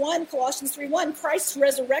 verse 1, Colossians 3:1, Christ's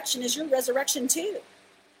resurrection is your resurrection too.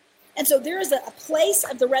 And so there is a place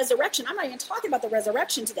of the resurrection. I'm not even talking about the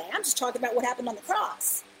resurrection today. I'm just talking about what happened on the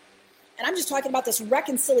cross. And I'm just talking about this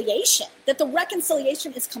reconciliation, that the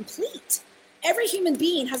reconciliation is complete. Every human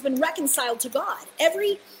being has been reconciled to God.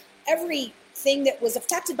 Everything that was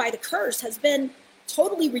affected by the curse has been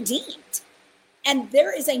totally redeemed. And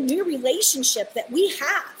there is a new relationship that we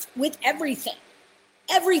have with everything.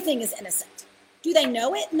 Everything is innocent. Do they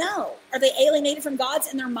know it? No. Are they alienated from God's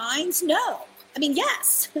in their minds? No. I mean,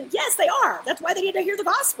 yes. Yes, they are. That's why they need to hear the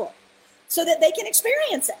gospel, so that they can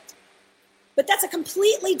experience it. But that's a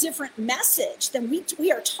completely different message than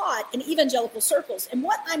we are taught in evangelical circles. And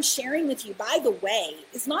what I'm sharing with you, by the way,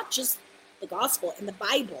 is not just the gospel and the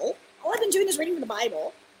Bible. All I've been doing is reading from the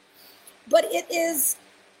Bible. But it is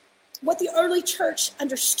what the early church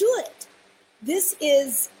understood. This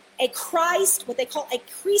is a Christ, what they call a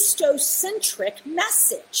Christocentric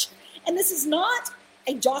message. And this is not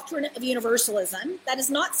a doctrine of universalism. That is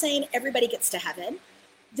not saying everybody gets to heaven.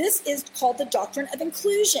 This is called the doctrine of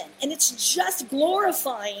inclusion. And it's just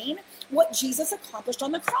glorifying what Jesus accomplished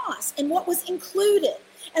on the cross and what was included.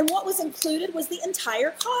 And what was included was the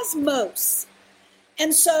entire cosmos.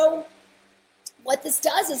 And so what this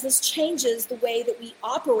does is this changes the way that we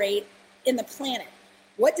operate in the planet.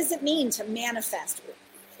 What does it mean to manifest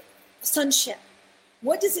sonship?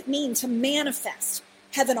 What does it mean to manifest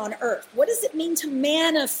heaven on earth? What does it mean to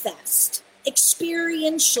manifest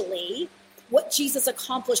experientially what Jesus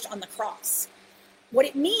accomplished on the cross? What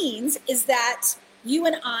it means is that you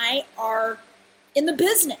and I are in the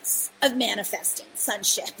business of manifesting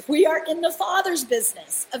sonship. We are in the Father's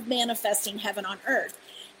business of manifesting heaven on earth.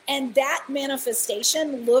 And that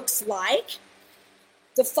manifestation looks like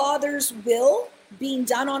the Father's will being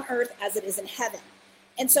done on earth as it is in heaven.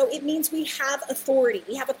 And so it means we have authority.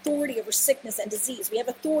 We have authority over sickness and disease. We have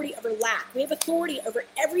authority over lack. We have authority over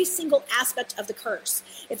every single aspect of the curse.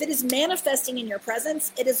 If it is manifesting in your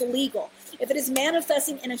presence, it is illegal. If it is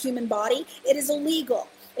manifesting in a human body, it is illegal.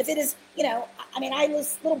 If it is,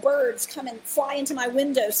 little birds come and fly into my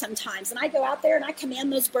window sometimes, and I go out there and I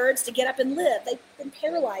command those birds to get up and live. They've been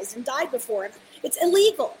paralyzed and died before. It's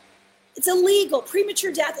illegal. It's illegal.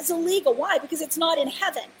 Premature death is illegal. Why? Because it's not in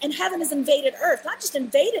heaven. And heaven has invaded earth. Not just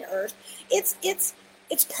invaded earth, it's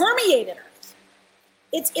permeated earth.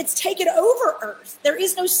 It's taken over earth. There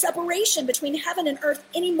is no separation between heaven and earth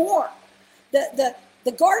anymore. The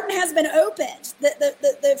The garden has been opened.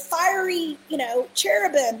 The fiery,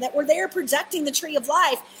 cherubim that were there protecting the tree of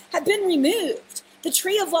life have been removed. The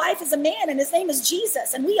tree of life is a man, and his name is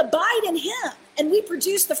Jesus, and we abide in him, and we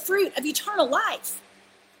produce the fruit of eternal life,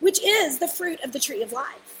 which is the fruit of the tree of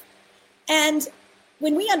life. And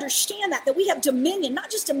when we understand that we have dominion,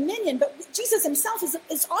 not just dominion, but Jesus himself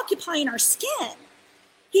is occupying our skin.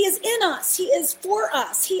 He is in us. He is for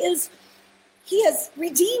us. He has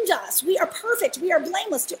redeemed us. We are perfect. We are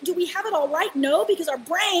blameless. Do we have it all right? No, because our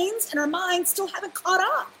brains and our minds still haven't caught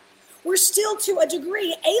up. We're still, to a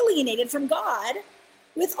degree, alienated from God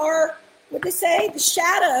with the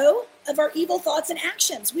shadow of our evil thoughts and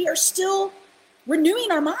actions. We are still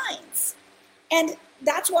renewing our minds. And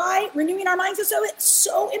that's why renewing our minds is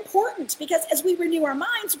so important, because as we renew our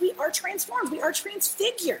minds, we are transformed. We are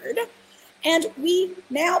transfigured, and we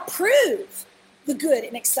now prove the good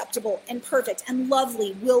and acceptable and perfect and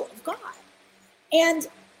lovely will of God. And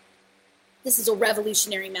this is a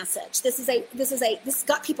revolutionary message. This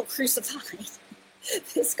got people crucified.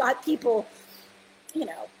 This got people,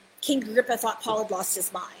 King Agrippa thought Paul had lost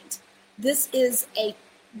his mind. This is a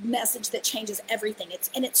message that changes everything.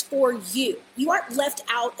 It's for you. You aren't left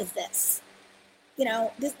out of this.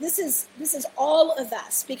 This is all of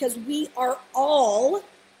us, because we are all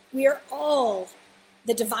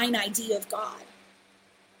the divine idea of God.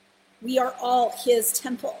 We are all his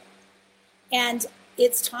temple. And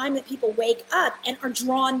it's time that people wake up and are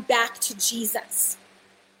drawn back to Jesus.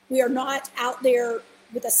 We are not out there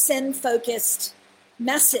with a sin-focused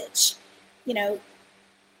message,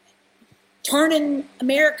 turning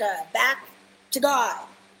America back to God,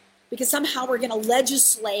 because somehow we're going to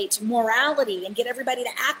legislate morality and get everybody to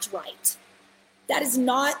act right. That is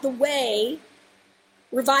not the way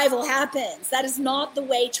revival happens. That is not the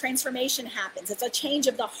way transformation happens. It's a change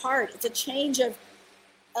of the heart. It's a change of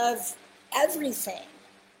everything.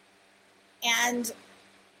 And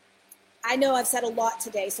I know I've said a lot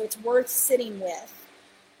today, so it's worth sitting with.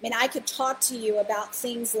 I could talk to you about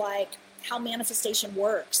things like how manifestation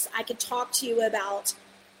works. I could talk to you about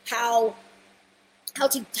how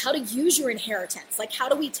to use your inheritance. Like, how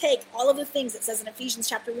do we take all of the things it says in Ephesians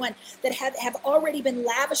chapter 1 that have already been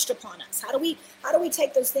lavished upon us? How do we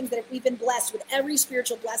take those things that we've been blessed with, every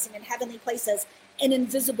spiritual blessing in heavenly places and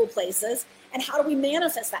invisible places, and how do we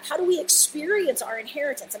manifest that? How do we experience our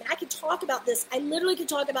inheritance? I could talk about this. I literally could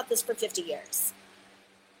talk about this for 50 years.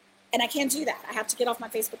 And I can't do that. I have to get off my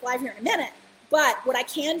Facebook Live here in a minute. But what I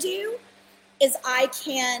can do is I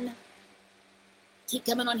can keep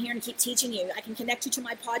coming on here and keep teaching you. I can connect you to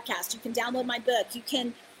my podcast. You can download my book. You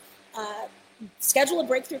can schedule a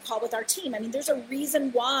breakthrough call with our team. There's a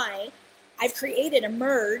reason why I've created a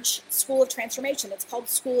Merge School of Transformation. It's called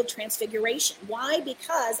School of Transfiguration. Why?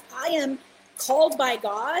 Because I am called by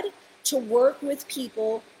God to work with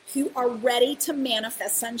people who are ready to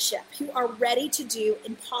manifest sonship, who are ready to do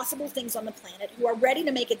impossible things on the planet, who are ready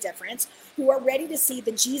to make a difference, who are ready to see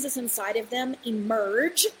the Jesus inside of them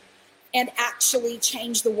emerge and actually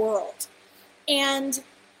change the world. And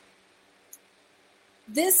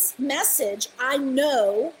this message, I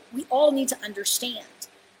know we all need to understand,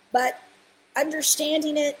 but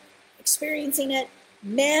understanding it, experiencing it,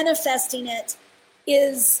 manifesting it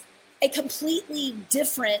is a completely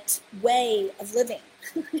different way of living.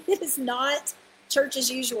 It is not church as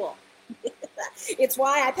usual. It's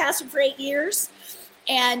why I pastored for 8 years.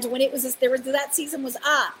 And when that season was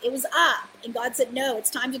up, it was up. And God said, no, it's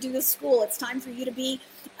time to do this school. It's time for you to be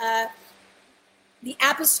the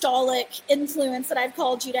apostolic influence that I've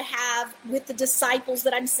called you to have with the disciples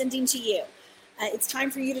that I'm sending to you. It's time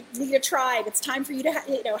for you to lead a tribe. It's time for you to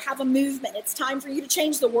have a movement. It's time for you to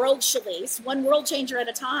change the world, Shalice, one world changer at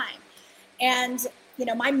a time. And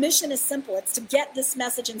my mission is simple. It's to get this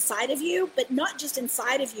message inside of you, but not just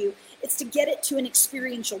inside of you. It's to get it to an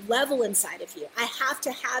experiential level inside of you. I have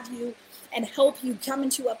to have you and help you come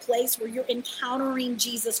into a place where you're encountering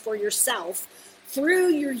Jesus for yourself through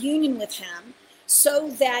your union with him, so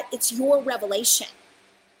that it's your revelation.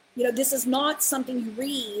 This is not something you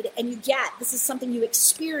read and you get. This is something you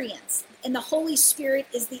experience. And the Holy Spirit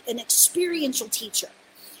is an experiential teacher.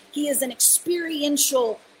 He is an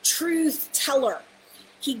experiential truth teller.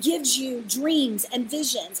 He gives you dreams and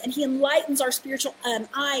visions, and he enlightens our spiritual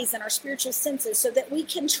eyes and our spiritual senses so that we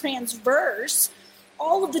can transverse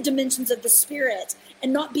all of the dimensions of the Spirit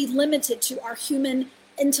and not be limited to our human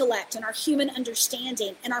intellect and our human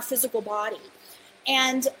understanding and our physical body.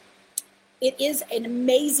 And it is an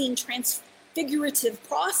amazing transfigurative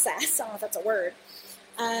process, I don't know if that's a word,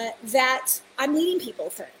 that I'm leading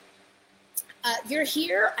people through. You're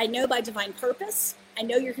here, I know, by divine purpose. I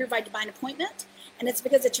know you're here by divine appointment. And it's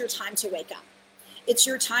because it's your time to wake up. It's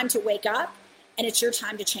your time to wake up, and it's your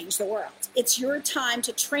time to change the world. It's your time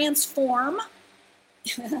to transform,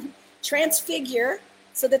 transfigure,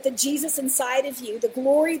 so that the Jesus inside of you, the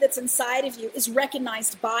glory that's inside of you, is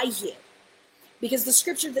recognized by you. Because the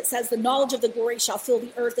scripture that says the knowledge of the glory shall fill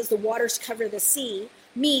the earth as the waters cover the sea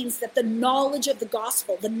means that the knowledge of the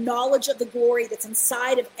gospel, the knowledge of the glory that's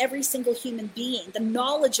inside of every single human being, the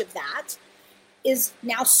knowledge of that is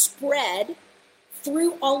now spread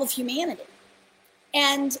through all of humanity.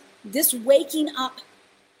 And this waking up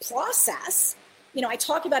process, I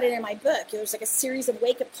talk about it in my book. It was like a series of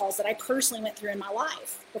wake-up calls that I personally went through in my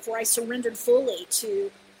life before I surrendered fully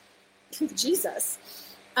to Jesus.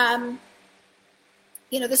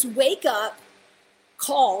 This wake-up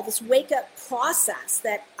call, this wake-up process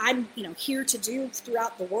that I'm, here to do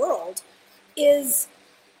throughout the world is,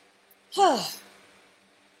 Lord,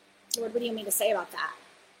 what do you mean to say about that?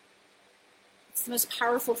 It's the most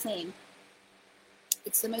powerful thing.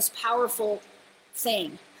 It's the most powerful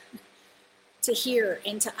thing to hear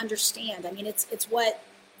and to understand. I mean, it's what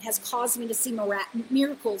has caused me to see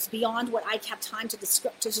miracles beyond what I have time to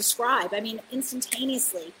describe. I mean,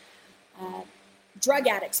 instantaneously, drug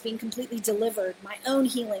addicts being completely delivered, my own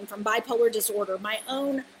healing from bipolar disorder, my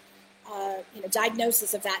own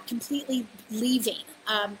diagnosis of that completely leaving,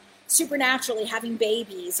 supernaturally having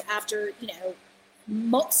babies after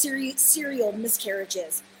serial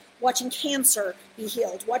miscarriages, watching cancer be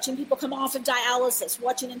healed, watching people come off of dialysis,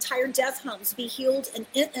 watching entire death homes be healed and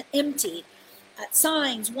empty,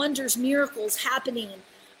 signs, wonders, miracles happening.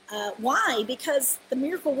 Why? Because the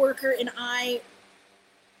miracle worker and I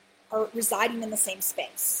are residing in the same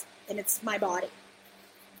space, and it's my body,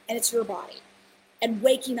 and it's your body, and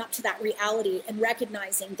waking up to that reality and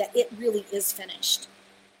recognizing that it really is finished.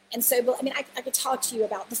 And so, I could talk to you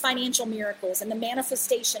about the financial miracles and the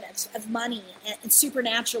manifestation of money and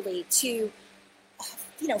supernaturally to,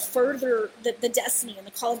 further the destiny and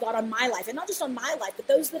the call of God on my life, and not just on my life, but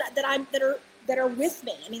those that are with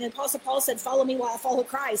me. I mean, the Apostle Paul said, "Follow me while I follow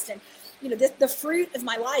Christ." And the fruit of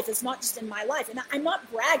my life is not just in my life, and I'm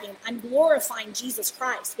not bragging. I'm glorifying Jesus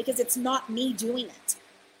Christ because it's not me doing it.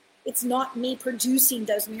 It's not me producing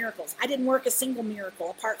those miracles. I didn't work a single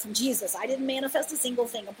miracle apart from Jesus. I didn't manifest a single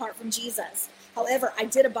thing apart from Jesus. However, I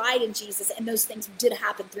did abide in Jesus, and those things did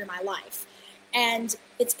happen through my life. And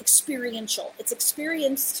it's experiential. It's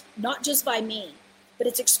experienced not just by me, but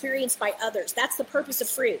it's experienced by others. That's the purpose of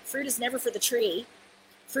fruit. Fruit is never for the tree.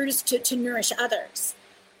 Fruit is to nourish others.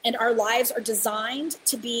 And our lives are designed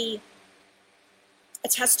to be a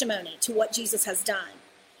testimony to what Jesus has done.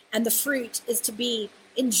 And the fruit is to be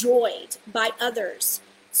enjoyed by others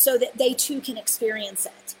so that they too can experience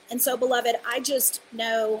it. And so, beloved, I just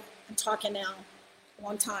know I'm talking now a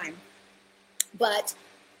long time, but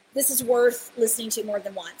this is worth listening to more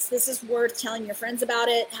than once. This is worth telling your friends about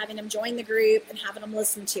it, having them join the group, and having them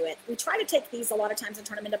listen to it. We try to take these a lot of times and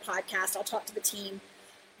turn them into podcasts. I'll talk to the team.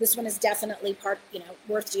 This one is definitely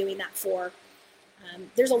worth doing that for.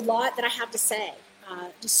 There's a lot that I have to say.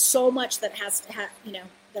 Just so much that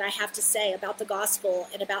that I have to say about the gospel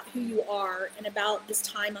and about who you are and about this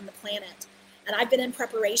time on the planet. And I've been in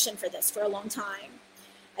preparation for this for a long time.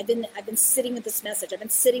 I've been sitting with this message. I've been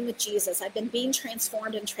sitting with Jesus. I've been being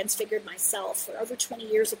transformed and transfigured myself for over 20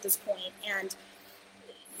 years at this point. And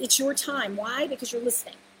it's your time. Why? Because you're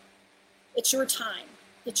listening. It's your time.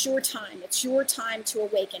 It's your time. It's your time to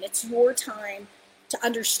awaken. It's your time to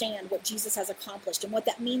understand what Jesus has accomplished and what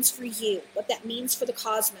that means for you, what that means for the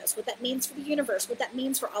cosmos, what that means for the universe, what that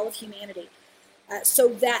means for all of humanity, so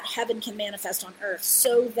that heaven can manifest on earth,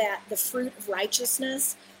 so that the fruit of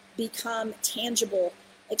righteousness become tangible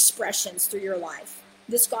expressions through your life.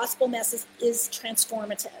 This gospel message is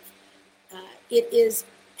transformative. It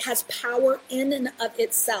has power in and of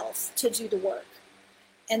itself to do the work.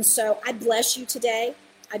 And so I bless you today.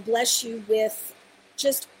 I bless you with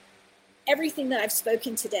just everything that I've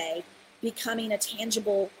spoken today becoming a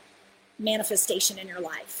tangible manifestation in your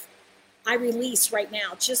life. I release right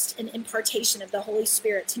now just an impartation of the Holy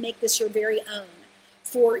Spirit to make this your very own,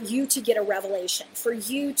 for you to get a revelation, for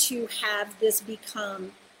you to have this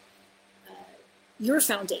become your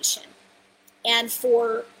foundation, and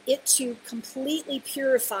for it to completely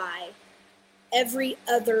purify every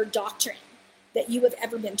other doctrine that you have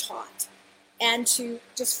ever been taught, and to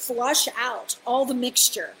just flush out all the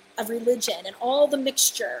mixture of religion and all the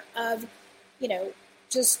mixture of,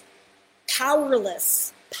 just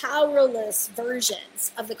powerless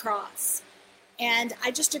versions of the cross. And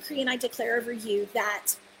I just decree and I declare over you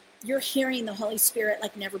that you're hearing the Holy Spirit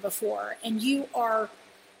like never before, and you are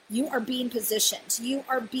being positioned, you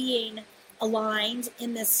are being aligned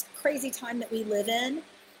in this crazy time that we live in,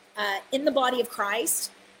 in the body of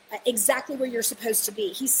Christ, exactly where you're supposed to be.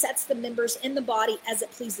 He sets the members in the body as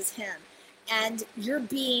it pleases him. And you're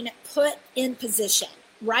being put in position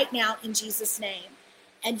right now in Jesus' name.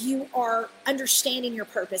 And you are understanding your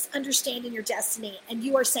purpose, understanding your destiny, and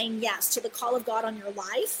you are saying yes to the call of God on your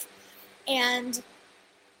life. And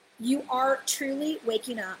you are truly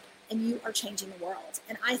waking up and you are changing the world.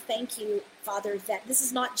 And I thank you, Father, that this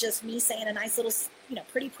is not just me saying a nice little,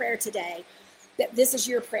 pretty prayer today, that this is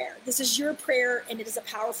your prayer. This is your prayer, and it is a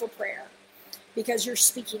powerful prayer because you're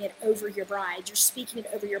speaking it over your bride. You're speaking it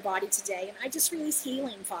over your body today. And I just release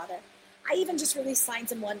healing, Father. I even just release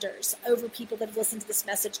signs and wonders over people that have listened to this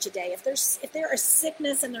message today. If there are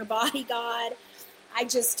sickness in their body, God, I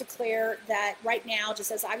just declare that right now,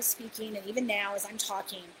 just as I was speaking, and even now as I'm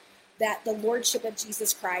talking, that the Lordship of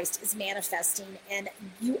Jesus Christ is manifesting, and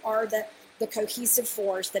you are the cohesive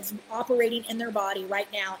force that's operating in their body right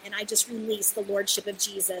now. And I just release the Lordship of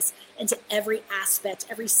Jesus into every aspect,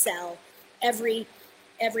 every cell, every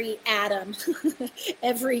atom,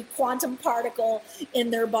 every quantum particle in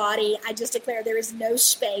their body. I just declare there is no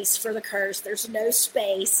space for the curse. There's no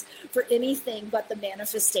space for anything but the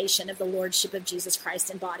manifestation of the Lordship of Jesus Christ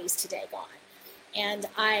in bodies today, God. And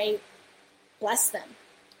I bless them.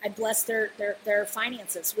 I bless their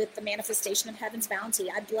finances with the manifestation of heaven's bounty.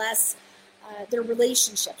 I bless their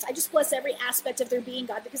relationships. I just bless every aspect of their being,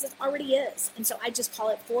 God, because it already is. And so I just call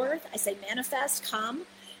it forth. I say manifest, come.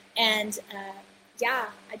 And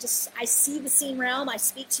I see the seen realm. I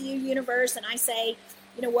speak to you, universe, and I say,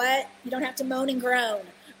 you know what? You don't have to moan and groan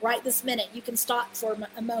right this minute. You can stop for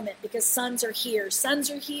a moment because sons are here. Sons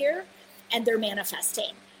are here, and they're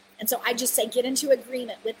manifesting. And so I just say, get into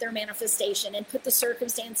agreement with their manifestation and put the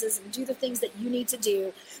circumstances and do the things that you need to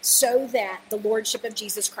do so that the Lordship of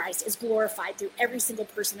Jesus Christ is glorified through every single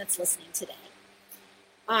person that's listening today.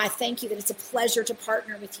 I thank you that it's a pleasure to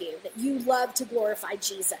partner with you, that you love to glorify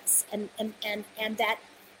Jesus, and that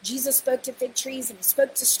Jesus spoke to fig trees and he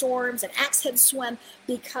spoke to storms and axe heads swim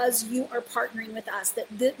because you are partnering with us, that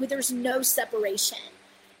there's no separation,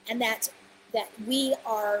 and that we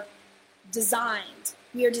are designed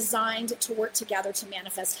to work together to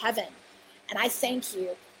manifest heaven. And I thank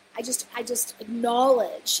you. I just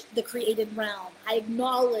acknowledge the created realm. I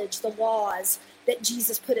acknowledge the laws that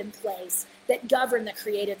Jesus put in place that govern the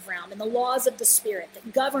created realm and the laws of the Spirit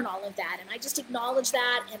that govern all of that. And I just acknowledge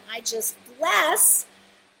that, and I just bless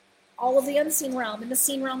all of the unseen realm and the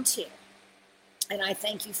seen realm too. And I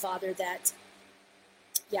thank you, Father, that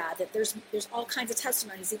there's all kinds of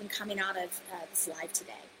testimonies even coming out of this live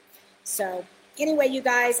today. So anyway, you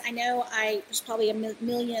guys, I know there's probably a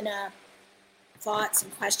million thoughts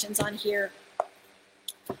and questions on here,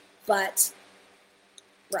 but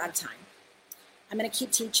we're out of time. I'm going to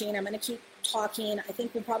keep teaching. I'm going to keep talking. I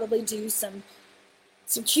think we'll probably do some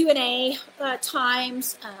Q&A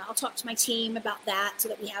times. I'll talk to my team about that so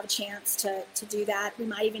that we have a chance to do that. We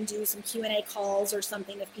might even do some Q&A calls or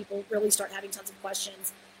something if people really start having tons of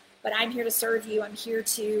questions. But I'm here to serve you. I'm here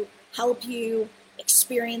to help you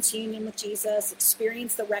experience union with Jesus,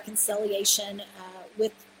 experience the reconciliation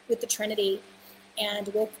with the Trinity, and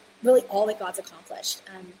with really all that God's accomplished.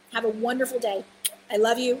 Have a wonderful day. I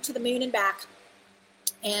love you to the moon and back,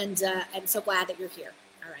 and I'm so glad that you're here.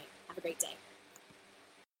 All right. Have a great day.